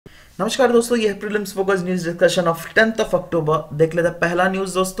नमस्कार दोस्तों, यह है prelims focus news discussion of 10 अक्टूबर। देख लेते हैं पहला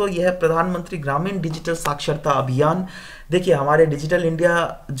न्यूज दोस्तों, यह है प्रधानमंत्री ग्रामीण डिजिटल साक्षरता अभियान। देखिए, हमारे डिजिटल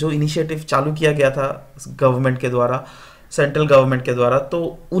इंडिया जो इनिशिएटिव चालू किया गया था गवर्नमेंट के द्वारा, सेंट्रल गवर्नमेंट के द्वारा,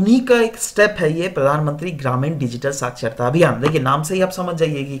 तो उन्हीं का एक स्टेप है ये प्रधानमंत्री ग्रामीण डिजिटल साक्षरता अभियान। देखिए, नाम से ही आप समझ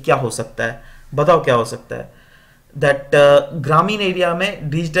जाइए कि क्या हो सकता है। बताओ क्या हो सकता है। दैट ग्रामीण एरिया में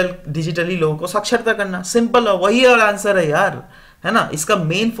डिजिटली लोगों को साक्षरता करना। सिंपल है, वही और आंसर है यार, है ना। इसका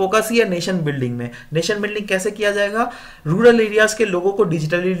मेन फोकस ही है नेशन बिल्डिंग में। नेशन बिल्डिंग कैसे किया जाएगा? रूरल एरियाज के लोगों को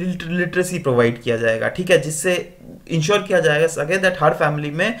डिजिटली लिटरेसी प्रोवाइड किया जाएगा, ठीक है, जिससे इंश्योर किया जाएगा सके दैट हर फैमिली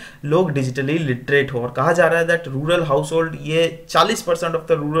में लोग डिजिटली लिटरेट हो। और कहा जा रहा है दैट रूरल हाउस होल्ड, ये 40% of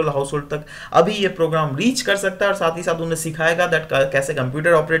the rural house hold तक अभी ये प्रोग्राम रीच कर सकता है। और साथ ही साथ उन्हें सिखाएगा दैट कैसे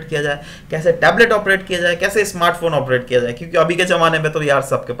कंप्यूटर ऑपरेट किया जाए, कैसे टैबलेट ऑपरेट किया जाए, कैसे स्मार्टफोन ऑपरेट किया जाए, क्योंकि अभी के जमाने में तो यार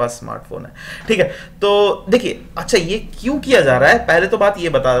सबके पास स्मार्टफोन है, ठीक है। तो देखिए, अच्छा ये क्यों किया जा रहा है, पहले तो बात ये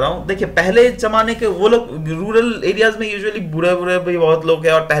बता रहा हूं। देखिए, पहले जमाने के वो लोग रूरल एरियाज में यूजुअली बुरे बुरे भी बहुत लोग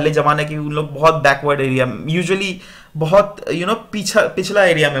हैं, और पहले जमाने के उन लोग बहुत बैकवर्ड एरिया, यूजुअली बहुत पिछला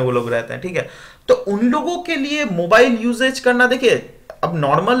एरिया में वो लोग रहते हैं, ठीक है। तो उन लोगों के लिए मोबाइल यूजेज करना, देखिए अब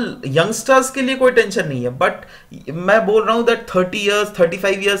नॉर्मल यंगस्टर्स के लिए कोई टेंशन नहीं है, बट मैं बोल रहा हूं दैट 30 इयर्स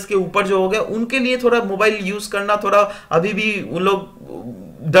 35 इयर्स के ऊपर जो हो गए उनके लिए थोड़ा मोबाइल यूज करना, थोड़ा अभी भी उन लोग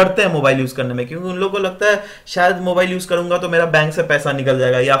डरते हैं मोबाइल यूज करने में, क्योंकि उन लोगों को लगता है शायद मोबाइल यूज करूंगा तो मेरा बैंक से पैसा निकल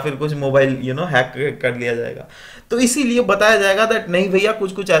जाएगा, या फिर कुछ मोबाइल हैक कर लिया जाएगा। तो इसीलिए बताया जाएगा दैट नहीं भैया,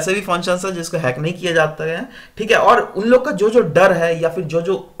 कुछ कुछ ऐसे भी फंक्शंस है जिसको हैक नहीं किया जाता है, ठीक है। और उन लोग का जो जो डर है, या फिर जो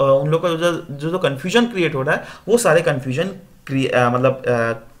जो उन लोग का जो जो कंफ्यूजन क्रिएट हो रहा है, वो सारे कंफ्यूजन मतलब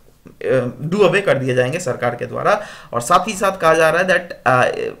डू अवे कर दिए जाएंगे सरकार के द्वारा। और साथ ही साथ कहा जा रहा है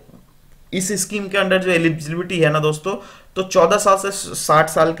दैट इस स्कीम के अंडर जो एलिजिबिलिटी है ना दोस्तों, तो 14 साल से 60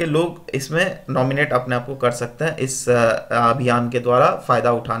 साल के लोग इसमें नॉमिनेट अपने आप को कर सकते हैं इस अभियान के द्वारा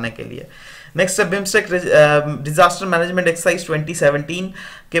फायदा उठाने के लिए। नेक्स्ट है बिम्स्टेक डिजास्टर मैनेजमेंट एक्सरसाइज 2017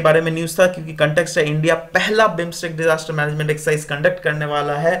 के बारे में न्यूज था, क्योंकि कंटेक्स्ट है इंडिया पहला BIMSTEC disaster management exercise conduct करने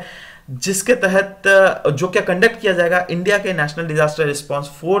वाला है, जिसके तहत जो क्या कंडक्ट किया जाएगा इंडिया के नेशनल डिजास्टर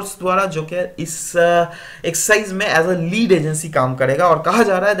रिस्पांस फोर्स द्वारा, जो कि इस एक्सरसाइज में एज अ लीड एजेंसी काम करेगा। और कहा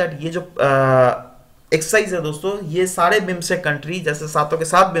जा रहा है दैट ये जो एक्सरसाइज है दोस्तों, ये सारे बिम्स्टेक कंट्री, जैसे सातों के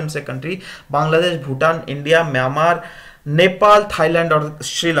सात BIMSTEC country, Bangladesh, Bhutan, India, Myanmar, Nepal, Thailand और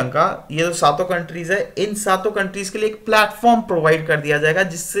श्रीलंका, ये जो सातों कंट्रीज है, इन सातों कंट्रीज के लिए एक प्लेटफॉर्म प्रोवाइड कर दिया जाएगा,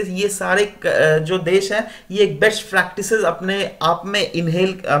 जिससे ये सारे जो देश हैं ये एक बेस्ट प्रैक्टिसेस अपने आप में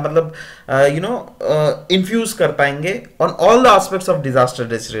इनहेल मतलब इन्फ्यूज कर पाएंगे on all the aspects of disaster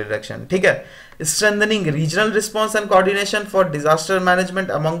risk reduction, ठीक है। Strengthening regional response and coordination for disaster management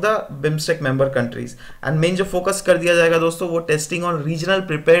among the BIMSTEC member countries. And main जो फोकस कर दिया जाएगा दोस्तों, वो testing on regional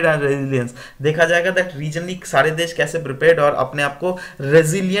prepared and resilience. देखा जाएगा दैट रीजनली सारे देश कैसे प्रिपेयर्ड और अपने आप को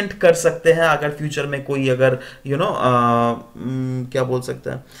रेजिलियंट कर सकते हैं अगर फ्यूचर में कोई अगर क्या बोल सकते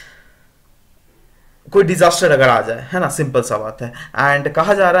हैं, कोई डिजास्टर अगर आ जाए, है ना, सिंपल सा बात है। एंड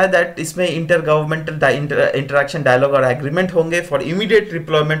कहा जा रहा है दैट इसमें इंटर गवर्नमेंटल इंटरेक्शन, डायलॉग और एग्रीमेंट होंगे for immediate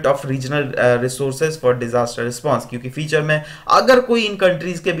deployment of regional resources for disaster response, क्योंकि फ्यूचर में अगर कोई इन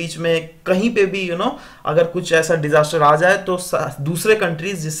कंट्रीज के बीच में कहीं पे भी अगर कुछ ऐसा डिजास्टर आ जाए, तो दूसरे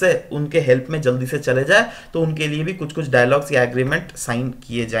कंट्रीज जिससे उनके हेल्प में जल्दी से चले जाए, तो उनके लिए भी कुछ कुछ डायलॉग्स या एग्रीमेंट साइन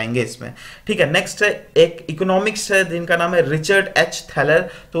किए जाएंगे इसमें, ठीक है। नेक्स्ट है एक इकोनॉमिक्स है जिनका नाम है रिचर्ड एच थैलर,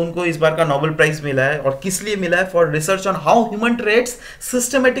 तो उनको इस बार का नोबेल प्राइज मिला है। और किस लिए मिला है? For research on how human trades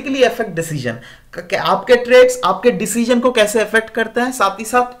systematically affect decision. आपके ट्रेड्स आपके डिसीजन को कैसे अफेक्ट करते हैं, साथ ही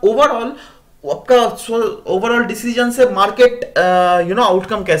साथ ओवरऑल आपका ओवरऑल डिसीजन से मार्केट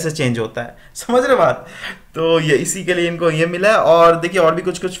आउटकम कैसे चेंज होता है। समझ रहे बात? तो ये इसी के लिए इनको ये मिला है। और देखिए, और भी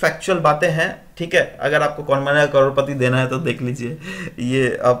कुछ कुछ फैक्चुअल बातें हैं, ठीक है। अगर आपको कौन बनेगा करोड़पति देना है तो देख लीजिए,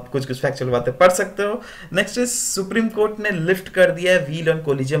 ये आप कुछ कुछ फैक्चुअल बातें पढ़ सकते हो। नेक्स्ट इज सुप्रीम कोर्ट ने लिफ्ट कर दिया है व्हील ऑन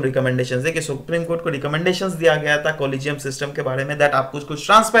कोलिजियम रिकमेंडेशंस। देखिए, सुप्रीम कोर्ट को रिकमेंडेशंस दिया गया था कोलिजियम सिस्टम के बारे में, दैट आप कुछ कुछ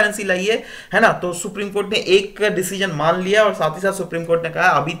ट्रांसपेरेंसी लाइए, है ना। तो सुप्रीम कोर्ट ने एक डिसीजन मान लिया, और साथ ही साथ सुप्रीम कोर्ट ने कहा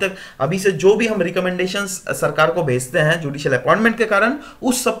अभी से जो भी हम रिकमेंडेशंस सरकार को भेजते हैं जुडिशियल अपॉइंटमेंट के कारण,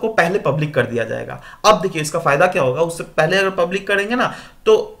 उस सबको पहले पब्लिक कर दिया जाएगा। अब देखिए इसका फायदा क्या होगा, उससे पहले अगर पब्लिक करेंगे ना,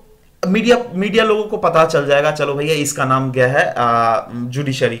 तो मीडिया लोगों को पता चल जाएगा, चलो भैया इसका नाम गया है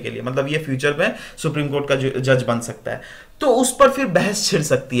जुडिशरी के लिए, मतलब ये फ्यूचर में सुप्रीम कोर्ट का जज बन सकता है। तो उस पर फिर बहस छिड़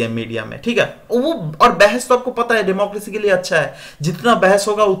सकती है मीडिया में, ठीक है। वो और बहस तो आपको पता है डेमोक्रेसी के लिए अच्छा है, जितना बहस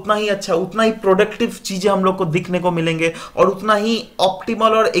होगा उतना ही अच्छा, उतना ही प्रोडक्टिव चीजें हम लोग को दिखने को मिलेंगे और उतना ही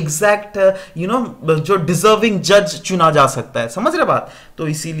ऑप्टिमल और एग्जैक्ट जो डिजर्विंग जज चुना जा सकता है, समझ रहे बात। तो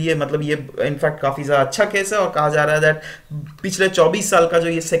इसीलिए मतलब ये इनफैक्ट काफी ज्यादा अच्छा केस है और कहा जा रहा है दैट पिछले 24 साल का जो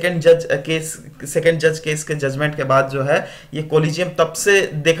ये सेकंड जज केस के जजमेंट के बाद जो है ये कोलिजियम तब से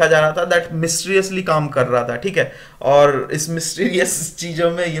देखा जा रहा था दैट मिस्टीरियसली काम कर रहा था, ठीक है। और इस मिस्टीरियस चीजों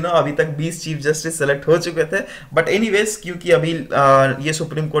में अभी तक 20 चीफ जस्टिस सेलेक्ट हो चुके थे, बट एनीवेज क्योंकि अभी ये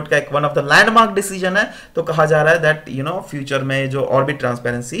सुप्रीम कोर्ट का एक one of the landmark decision है, तो कहा जा रहा है दैट फ्यूचर में जो और भी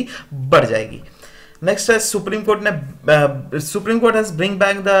ट्रांसपेरेंसी बढ़ जाएगी। नेक्स्ट है supreme court has bring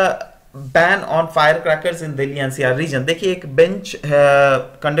back the ban on fire crackers in Delhi NCR region. देखिए एक बेंच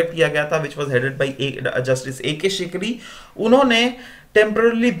कंडक्ट किया गया था which was headed by justice A के शिकरी। उन्होंने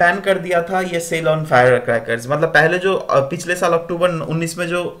टेम्पररी बैन कर दिया था ये सेल ऑन फायर क्रैकर्स। मतलब पहले जो पिछले साल अक्टूबर 19 में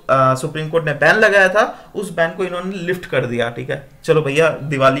जो सुप्रीम कोर्ट ने बैन लगाया था उस बैन को इन्होंने लिफ्ट कर दिया, ठीक है। चलो भैया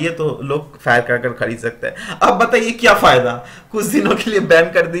दिवाली है तो लोग फायर क्रैकर खरीद सकते हैं। अब बताइए क्या फायदा, कुछ दिनों के लिए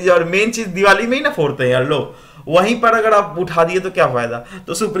बैन कर दीजिए और मेन चीज दिवाली में ही ना फोड़ते हैं यार लोग, वहीं पर अगर आप उठा दिए तो क्या फायदा।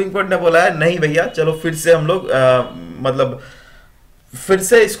 तो सुप्रीम कोर्ट ने बोला है नहीं भैया चलो फिर से हम लोग मतलब फिर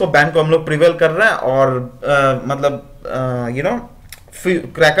से इसको बैन को हम लोग प्रिवेल कर रहे हैं और मतलब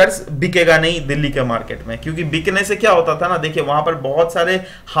क्रैकर्स बिकेगा नहीं दिल्ली के मार्केट में। क्योंकि बिकने से क्या होता था ना, देखिए वहां पर बहुत सारे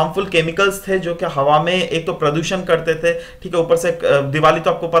हार्मफुल केमिकल्स थे जो कि हवा में एक तो प्रदूषण करते थे, ठीक है। ऊपर से दिवाली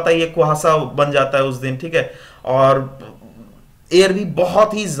तो आपको पता ही है कुहासा बन जाता है उस दिन, ठीक है। और एयर भी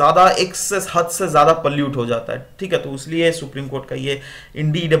बहुत ही ज्यादा एक्सेस हद से ज्यादा पल्यूट हो जाता है, ठीक है। तो इसलिए सुप्रीम कोर्ट का ये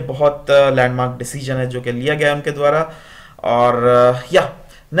इंडीड बहुत लैंडमार्क डिसीजन है जो कि लिया गया उनके द्वारा। और या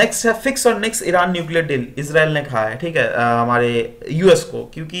नेक्स्ट है फिक्स और next Iran nuclear deal, Israel ने कहा है, ठीक है, हमारे यूएस को।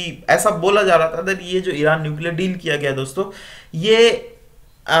 क्योंकि ऐसा बोला जा रहा था दैट ये जो ईरान न्यूक्लियर डील किया गया दोस्तों ये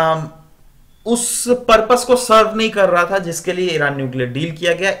उस पर्पस को सर्व नहीं कर रहा था जिसके लिए ईरान न्यूक्लियर डील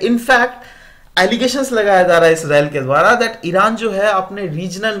किया गया। इनफैक्ट एलिगेशंस लगाया जा रहा है इसराइल के द्वारा दैट ईरान जो है अपने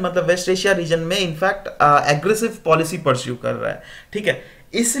रीजनल मतलब वेस्ट एशिया रीजन में इनफैक्ट एग्रेसिव पॉलिसी परस्यू कर रहा है, ठीक है।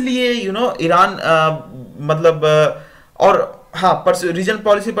 इसलिए ईरान मतलब और हाँ रीजन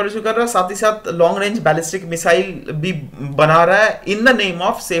पॉलिसी परस्यू कर रहा है, साथ ही साथ लॉन्ग रेंज बैलिस्टिक मिसाइल भी बना रहा है in the name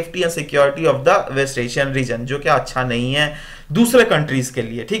of safety and security of the waste Asian region, जो कि अच्छा नहीं है दूसरे कंट्रीज के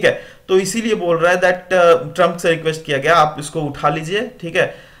लिए, ठीक है। तो इसीलिए बोल रहा है दैट ट्रम्प से रिक्वेस्ट किया गया आप इसको उठा लीजिए, ठीक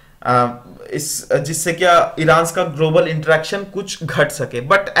है, जिससे क्या ईरान का ग्लोबल इंटरेक्शन कुछ घट सके।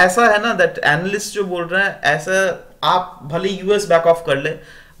 बट ऐसा है ना दैट एनालिस्ट जो बोल रहे हैं ऐसा आप भले यूएस बैक ऑफ कर ले,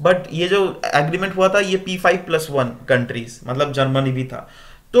 बट ये जो एग्रीमेंट हुआ था ये P5+1 कंट्रीज मतलब जर्मनी भी था,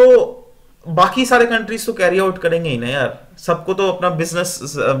 तो बाकी सारे कंट्रीज तो कैरी आउट करेंगे ही ना यार, सबको तो अपना बिजनेस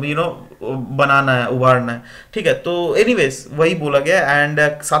बनाना है, उभारना है, ठीक है। तो एनीवेज वही बोला गया। एंड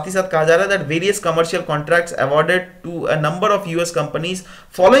साथ ही साथ कहा जा रहा है that various commercial contracts awarded to a number of US companies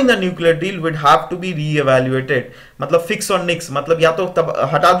following the nuclear deal would have to be रीइवैल्यूएटेड। मतलब फिक्स और निक्स मतलब या तो तब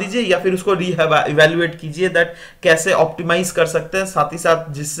हटा दीजिए या फिर उसको रीइवैल्यूएट कीजिए दैट कैसे ऑप्टिमाइज कर सकते हैं, साथ ही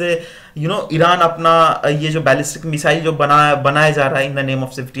साथ जिससे ईरान अपना ये जो बैलिस्टिक मिसाइल जो बनाया जा रहा है in the name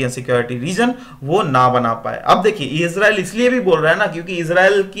of safety and security reason वो ना बना पाए। अब देखिए इजराइल इसलिए भी बोल रहा है ना क्योंकि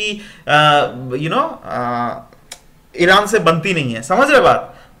इजराइल की ईरान से बनती नहीं है, समझ रहे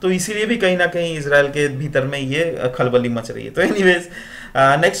बात। तो इसीलिए भी कहीं ना कहीं इजराइल के भीतर में ये खलबली मच रही है। तो anyways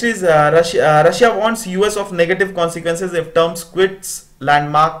next is Russia wants US of negative consequences if terms quits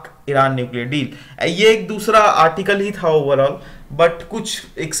landmark Iran nuclear deal. ये एक दूसरा आर्टिकल ही था ओवरऑल, बट कुछ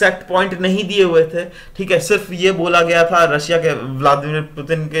एक्सैक्ट पॉइंट नहीं दिए हुए थे, ठीक है। सिर्फ ये बोला गया था रशिया के व्लादिमीर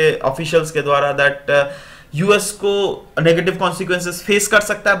पुतिन के ऑफिशियल्स के द्वारा दैट यूएस को नेगेटिव कॉन्सिक्वेंसेस फेस कर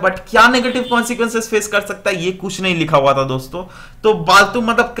सकता है, बट क्या नेगेटिव कॉन्सिक्वेंसेस फेस कर सकता है ये कुछ नहीं लिखा हुआ था दोस्तों। तो बालतू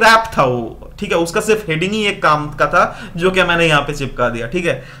मतलब क्रैप था वो, ठीक है। उसका सिर्फ हेडिंग ही एक काम का था जो कि मैंने यहाँ पे चिपका दिया, ठीक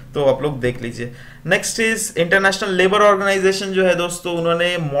है। तो आप लोग देख लीजिए। Next is international labour organisation जो है दोस्तों,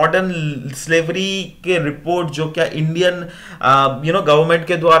 उन्होंने मॉडर्न स्लेवरी के रिपोर्ट जो क्या इंडियन गवर्नमेंट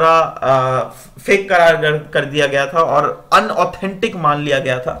के द्वारा फेक करार कर दिया गया था और अनऑथेंटिक मान लिया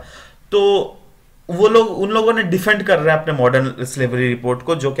गया था, तो उन लोगों ने डिफेंड कर रहे हैं अपने मॉडर्न स्लेवरी रिपोर्ट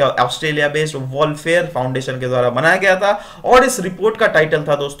को जो कि ऑस्ट्रेलिया बेस्ड वॉलफेयर फाउंडेशन के द्वारा बनाया गया था। और इस रिपोर्ट का टाइटल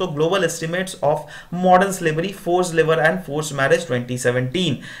था दोस्तों global estimates of modern slavery, force labour and force marriage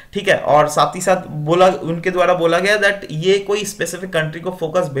 2017, ठीक है। और साथ ही साथ उनके द्वारा बोला गया दैट ये कोई स्पेसिफिक कंट्री को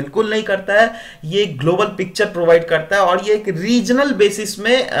फोकस बिल्कुल नहीं करता है, ये ग्लोबल पिक्चर प्रोवाइड करता है और ये एक रीजनल बेसिस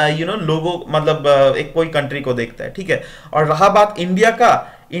में लोगों मतलब एक कोई कंट्री को देखता है, ठीक है। और रहा बात इंडिया का,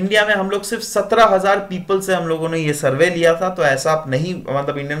 इंडिया में हम लोग सिर्फ 17,000 पीपल से हम लोगों ने ये सर्वे लिया था, तो ऐसा आप नहीं,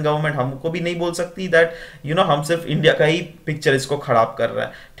 मतलब इंडियन गवर्नमेंट हमको भी नहीं बोल सकती दैट हम सिर्फ इंडिया का ही पिक्चर इसको खराब कर रहा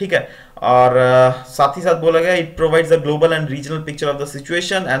है, ठीक है। और साथ ही साथ बोला गया it provides the global and regional picture of the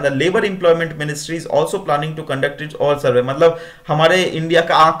situation and the labour employment ministry is also planning to conduct it all सर्वे। मतलब हमारे इंडिया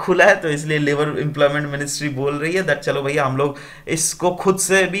का आंख खुला है, तो इसलिए लेबर एम्प्लॉयमेंट मिनिस्ट्री बोल रही है दैट चलो भैया हम लोग इसको खुद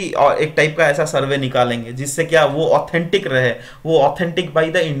से भी और एक टाइप का ऐसा सर्वे निकालेंगे जिससे क्या वो ऑथेंटिक रहे, वो authentic by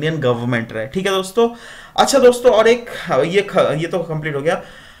the Indian government रहे, ठीक है दोस्तों। अच्छा दोस्तों, और एक ये तो कंप्लीट हो गया।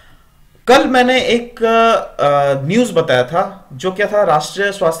 कल मैंने एक न्यूज बताया था जो क्या था,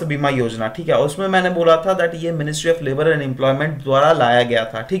 राष्ट्रीय स्वास्थ्य बीमा योजना, ठीक है। उसमें मैंने बोला था दैट ये ministry of labour and employment द्वारा लाया गया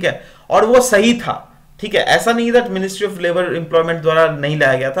था, ठीक है, और वो सही था, ठीक है। ऐसा नहीं that ministry of labour employment द्वारा नहीं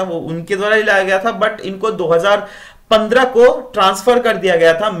लाया गया था, वो उनके द्वारा ही लाया गया था, बट इनको 2015 को ट्रांसफर कर दिया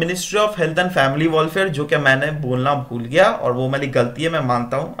गया था ministry of health and family welfare, जो कि मैंने बोलना भूल गया और वो मेरी गलती है, मैं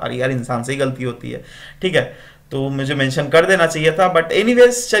मानता हूं। अरे यार, इंसान से ही गलती होती है, ठीक है, तो मुझे मेंशन कर देना चाहिए था, बट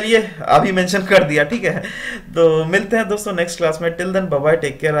एनीवेज चलिए अभी मेंशन कर दिया, ठीक है। तो मिलते हैं दोस्तों नेक्स्ट क्लास में। Till then bye bye,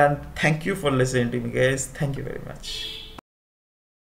 take care and thank you for listening to me guys, thank you very much.